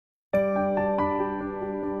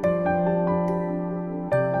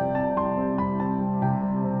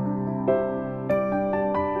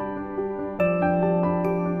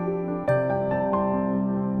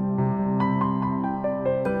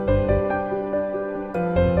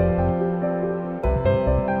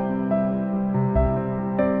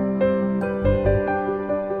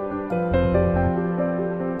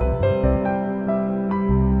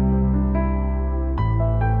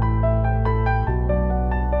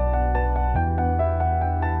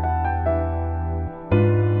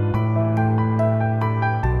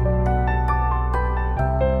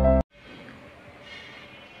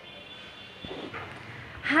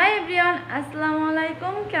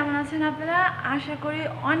আশা করি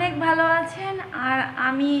অনেক ভালো আছেন। আর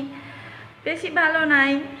আমি বেশি ভালো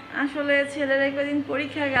নাই আসলে। ছেলের কদিন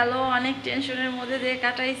পরীক্ষা গেল, অনেক টেনশনের মধ্যে দিয়ে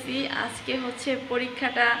কাটাইছি। আজকে হচ্ছে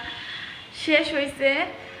পরীক্ষাটা শেষ হয়েছে।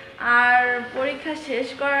 আর পরীক্ষা শেষ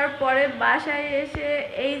করার পরে বাসায় এসে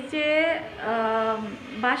এই যে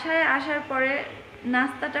বাসায় আসার পরে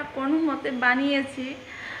নাস্তাটা কোনো মতে বানিয়েছি,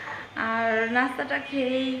 আর নাস্তাটা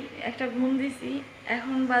খেয়েই একটা ঘুম দিছি।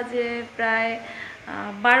 এখন বাজে প্রায়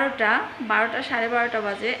 12টা, 12টা 12:30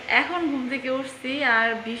 বাজে। এখন ঘুম থেকে উঠছি আর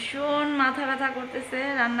ভীষণ মাথা ব্যথা করতেছে,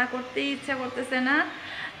 রান্না করতেই ইচ্ছা করতেছে না।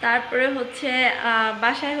 তারপরে হচ্ছে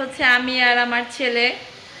বাসায় হচ্ছে আমি আর আমার ছেলে,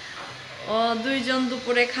 ও দুইজন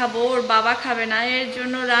দুপুরে খাবো, ওর বাবা খাবে না, এর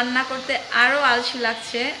জন্য রান্না করতে আরও আলসি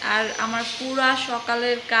লাগছে। আর আমার পুরা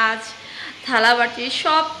সকালের কাজ, থালাবাটি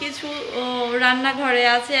সব কিছু রান্নাঘরে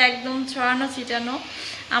আছে, একদম ছড়ানো ছিটানো।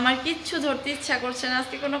 আমার কিচ্ছু ধরতে ইচ্ছা করছে না,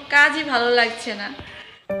 আজকে কোনো কাজই ভালো লাগছে না।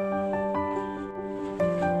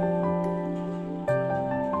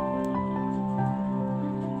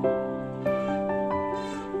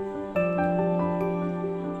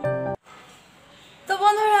 তো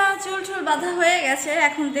বন্ধুরা, চুল বাঁধা হয়ে গেছে,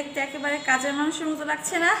 এখন দেখতে একেবারে কাজের মানুষের মতো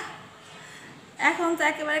লাগছে না। এখন তো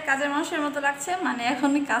একেবারে কাজের মানুষের মতো লাগছে, মানে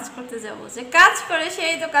এখনই কাজ করতে যাব, যে কাজ করে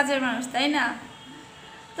সেই তো কাজের মানুষ, তাই না?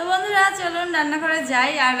 তো বন্ধুরা চলুন রান্নাঘরে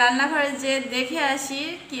যাই, আর রান্নাঘরে যে দেখে আসি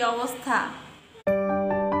কি অবস্থা।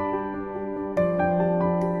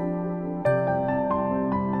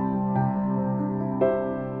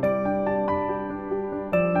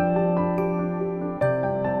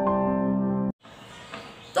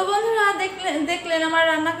 তো বন্ধুরা দেখলেন আমার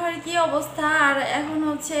রান্নাঘরে কি অবস্থা। আর এখন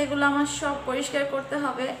হচ্ছে এগুলো আমার সব পরিষ্কার করতে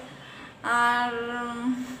হবে। আর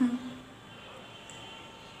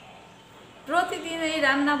প্রতিদিন এই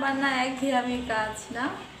রান্না বান্না একঘেয়েমি কাজ না।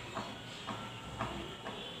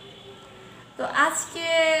 তো আজকে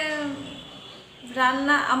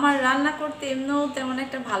আমার রান্না করতে এমনিও তেমন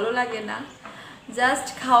একটা ভালো লাগে না, জাস্ট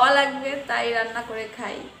খাওয়া লাগবে তাই রান্না করে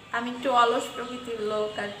খাই। আমি একটু অলস প্রকৃতির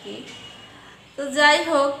লোক আর কি। তো যাই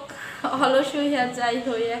হোক, অলস হই আর যাই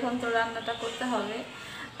হই, এখন তো রান্নাটা করতে হবে।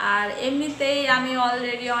 আর এমনিতেই আমি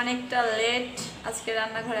অলরেডি অনেকটা লেট আজকে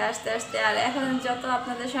রান্নাঘরে আসতে আসতে। আর এখন যত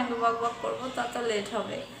আপনাদের সঙ্গে বক করবো তত লেট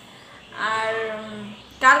হবে। আর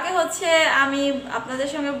কালকে হচ্ছে আমি আপনাদের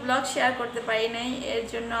সঙ্গে ব্লগ শেয়ার করতে পারি নাই, এর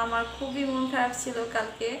জন্য আমার খুবই মন খারাপ ছিল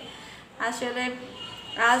কালকে। আসলে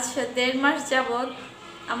আজ 1.5 মাস যাবৎ,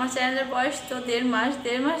 আমার চ্যানেলের বয়স তো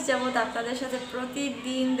 1.5 মাস যাবৎ আপনাদের সাথে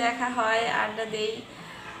প্রতিদিন দেখা হয়, আড্ডা দেই।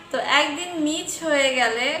 তো একদিন মিস হয়ে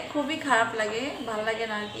গেলে খুবই খারাপ লাগে, ভালো লাগে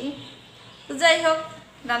না আর কি। তো যাই হোক,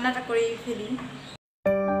 রান্নাটা করেই ফেলি।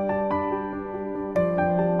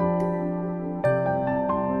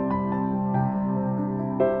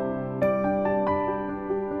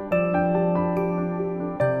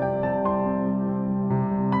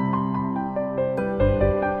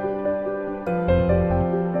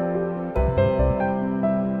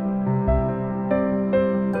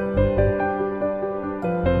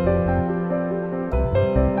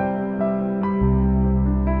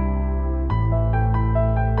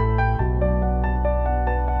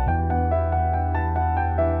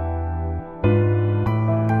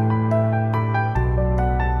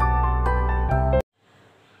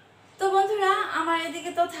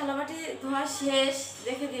 তো থালাবাটি ধোয়া শেষ,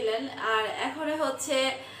 দেখে দিলেন। আর এখন হচ্ছে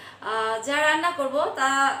যা রান্না করব তা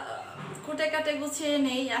কুটে কাটে গুছিয়ে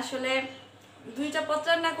নেই। আসলে 2টা পদ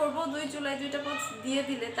রান্না করব, 2 চুলায় 2টা পদ দিয়ে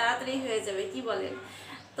দিলে তাড়াতাড়ি হয়ে যাবে, কি বলেন?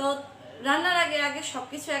 তো রান্নার আগে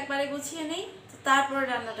সবকিছু একবারে গুছিয়ে নেই, তারপর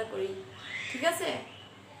রান্নাটা করি, ঠিক আছে?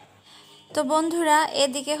 তো বন্ধুরা,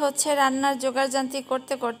 এদিকে হচ্ছে রান্নার জোগাড়যন্ত্রী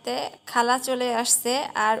করতে করতে খালা চলে আসছে।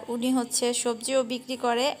 আর উনি হচ্ছে সবজিও বিক্রি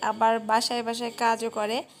করে, আবার বাসায় বাসায় কাজও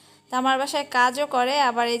করে। তো আমার বাসায় কাজও করে,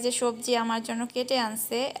 আবার এই যে সবজি আমার জন্য কেটে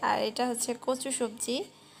আনছে। আর এটা হচ্ছে কচু সবজি।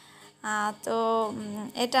 তো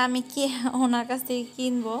এটা আমি কি ওনার কাছ থেকে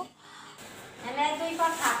কিনবো।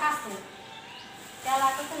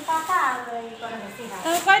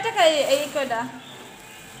 কয় টাকা এই কয়টা?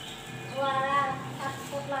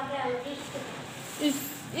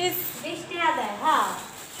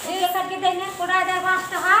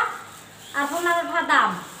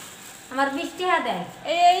 আমার 20 টাকা দেয়।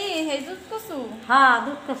 এই দুধ কচু? হ্যাঁ,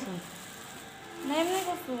 দুধ কচু। এমনি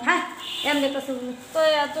কচু? হ্যাঁ, এমনি কচু। তো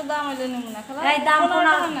এত দাম হইলে নেব না খালা। এই দাম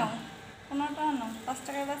 15 টাকা নাও, 15 টাকা নাও। 5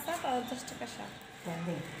 টাকার বাচ্চা, 10 টাকা শাক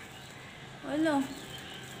হইলো।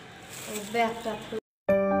 এই ব্যাগটা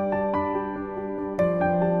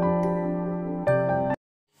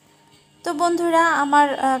তো বন্ধুরা, আমার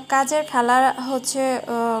কাজের খালা হচ্ছে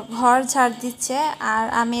ঘর ঝাড় দিচ্ছে, আর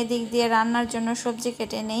আমি এদিক দিয়ে রান্নার জন্য সবজি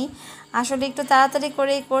কেটে নেই। আসলে একটু তাড়াতাড়ি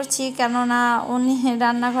করেই করছি, কেননা উনি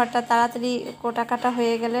রান্নাঘরটা তাড়াতাড়ি কোটাকাটা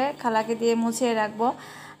হয়ে গেলে খালাকে দিয়ে মুছিয়ে রাখবো।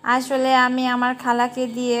 আসলে আমি আমার খালাকে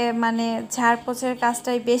দিয়ে মানে ঝাড়পোছের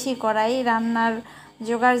কাজটাই বেশি করাই। রান্নার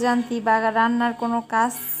জোগাড়যন্ত্রী বা রান্নার কোনো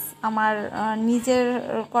কাজ আমার নিজের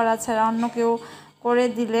করা ছাড়া অন্য কেউ করে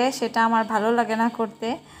দিলে সেটা আমার ভালো লাগে না করতে।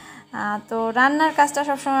 তো রান্নার কাজটা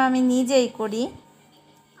সবসময় আমি নিজেই করি।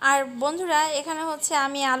 আর বন্ধুরা, এখানে হচ্ছে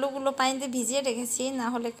আমি আলুগুলো পানিতে ভিজিয়ে রেখেছি, না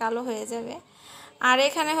হলে কালো হয়ে যাবে। আর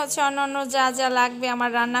এখানে হচ্ছে অন্য যা যা লাগবে আমার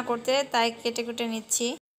রান্না করতে তাই কেটে কুটে নিচ্ছি।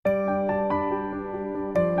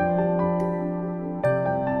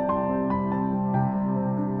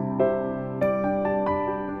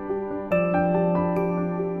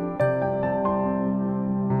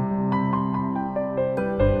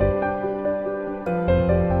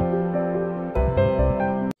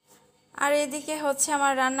 আর এদিকে হচ্ছে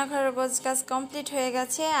আমার রান্নাঘরের গোছগাছ কমপ্লিট হয়ে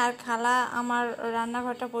গেছে, আর খালা আমার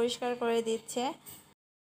রান্নাঘরটা পরিষ্কার করে দিচ্ছে।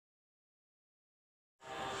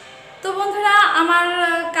 তো বন্ধুরা, আমার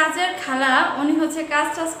কাজের খালা উনি হচ্ছে কাজ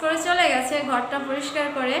টাজ করে চলে গেছে ঘরটা পরিষ্কার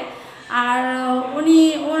করে। আর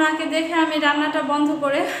ওনাকে দেখে আমি রান্নাটা বন্ধ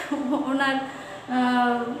করে ওনার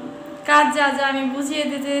কাজ যা যা আমি বুঝিয়ে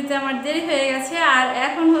দিতে দিতে আমার দেরি হয়ে গেছে। আর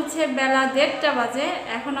এখন হচ্ছে বেলা 1:30 বাজে,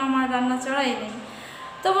 এখন আমার রান্না চড়াই নেই।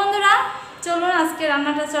 তো বন্ধুরা, চলুন আজকে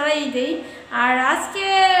রান্নাটা চড়াই দেই। আর আজকে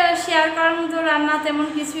শেয়ার করার মতো রান্না তেমন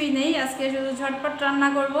কিছুই নেই, আজকে শুধু ঝটপট রান্না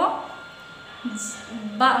করব,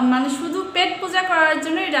 মানে শুধু পেট পূজা করার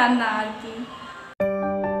জন্যই রান্না আর কি।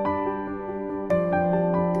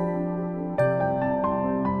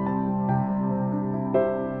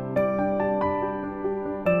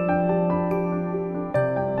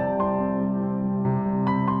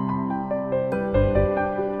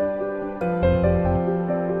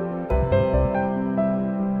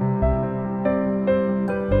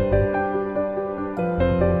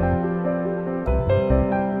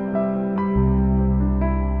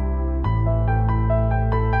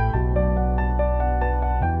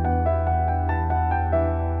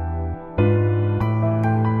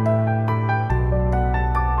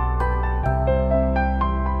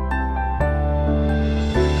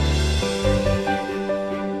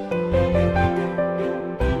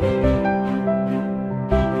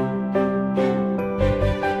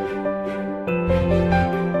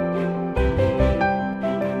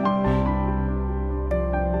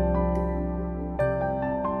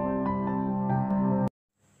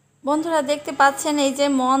 বন্ধুরা, দেখতে পাচ্ছেন এই যে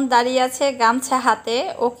মন দাঁড়িয়ে আছে গামছা হাতে,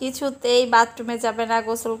 ও কিছুতেই বাথরুমে যাবে না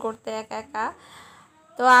গোসল করতে একা একা।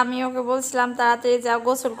 তো আমি ওকে বলছিলাম তাড়াতাড়ি যাও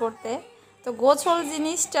গোসল করতে। তো গোসল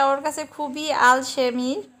জিনিসটা ওর কাছে খুবই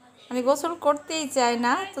আলসেমি, মানে গোসল করতেই চায়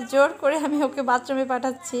না। তো জোর করে আমি ওকে বাথরুমে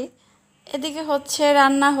পাঠাচ্ছি। এদিকে হচ্ছে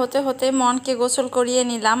রান্না হতে হতে মনকে গোসল করিয়ে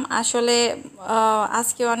নিলাম। আসলে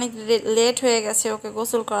আজকে অনেক লেট হয়ে গেছে ওকে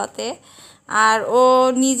গোসল করাতে। আর ও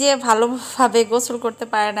নিজে ভালোভাবে গোসল করতে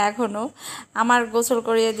পারে না এখনও, আমার গোসল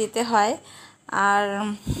করিয়ে দিতে হয়। আর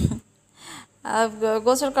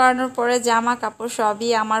গোসল করানোর পরে জামা কাপড় সবই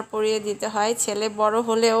আমার পরিয়ে দিতে হয়। ছেলে বড়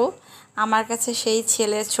হলেও আমার কাছে সেই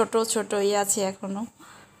ছেলে ছোটই আছে এখনও।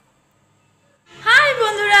 হাই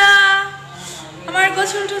বন্ধুরা, আমার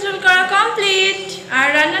গোসল টোসল করা কমপ্লিট আর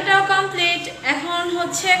রান্নাটাও কমপ্লিট। এখন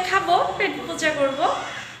হচ্ছে খাবো, পেট পূজা করব।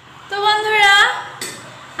 তো বন্ধুরা,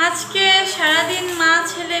 আজকে সারাদিন মা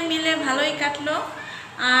ছেলে মিলে ভালোই কাটলো।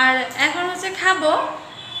 আর এখন হচ্ছে খাবো,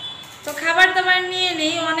 তো খাবার দাবার নিয়ে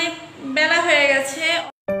নেই, অনেক বেলা হয়ে গেছে।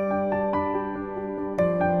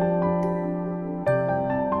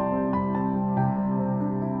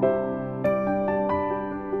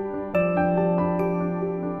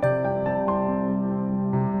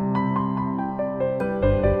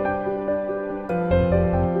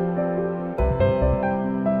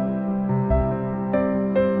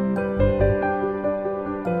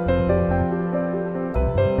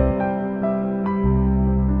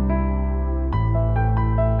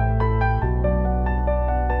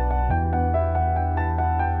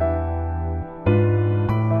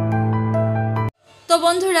 তো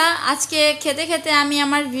বন্ধুরা, আজকে খেতে খেতে আমি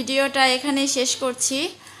আমার ভিডিওটা এখানেই শেষ করছি।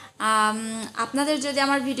 আপনাদের যদি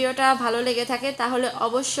আমার ভিডিওটা ভালো লেগে থাকে তাহলে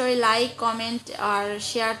অবশ্যই লাইক, কমেন্ট আর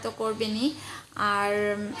শেয়ার তো করবেনই। আর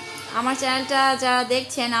আমার চ্যানেলটা যারা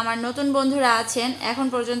দেখছেন, আমার নতুন বন্ধুরা আছেন, এখন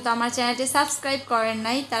পর্যন্ত আমার চ্যানেলটি সাবস্ক্রাইব করেন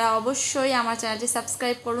নাই, তারা অবশ্যই আমার চ্যানেলটি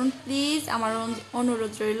সাবস্ক্রাইব করুন প্লিজ, আমার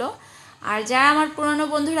অনুরোধ রইল। আর যারা আমার পুরনো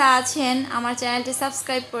বন্ধুরা আছেন, আমার চ্যানেলটি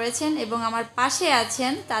সাবস্ক্রাইব করেছেন এবং আমার পাশে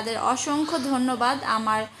আছেন, তাদের অসংখ্য ধন্যবাদ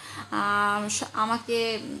আমাকে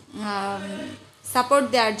সাপোর্ট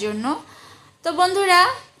দেওয়ার জন্য। তো বন্ধুরা,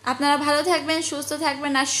 আপনারা ভালো থাকবেন, সুস্থ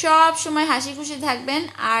থাকবেন আর সব সময় হাসি খুশি থাকবেন।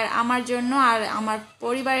 আর আমার জন্য আর আমার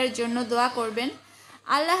পরিবারের জন্য দোয়া করবেন।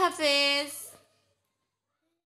 আল্লাহ হাফেজ।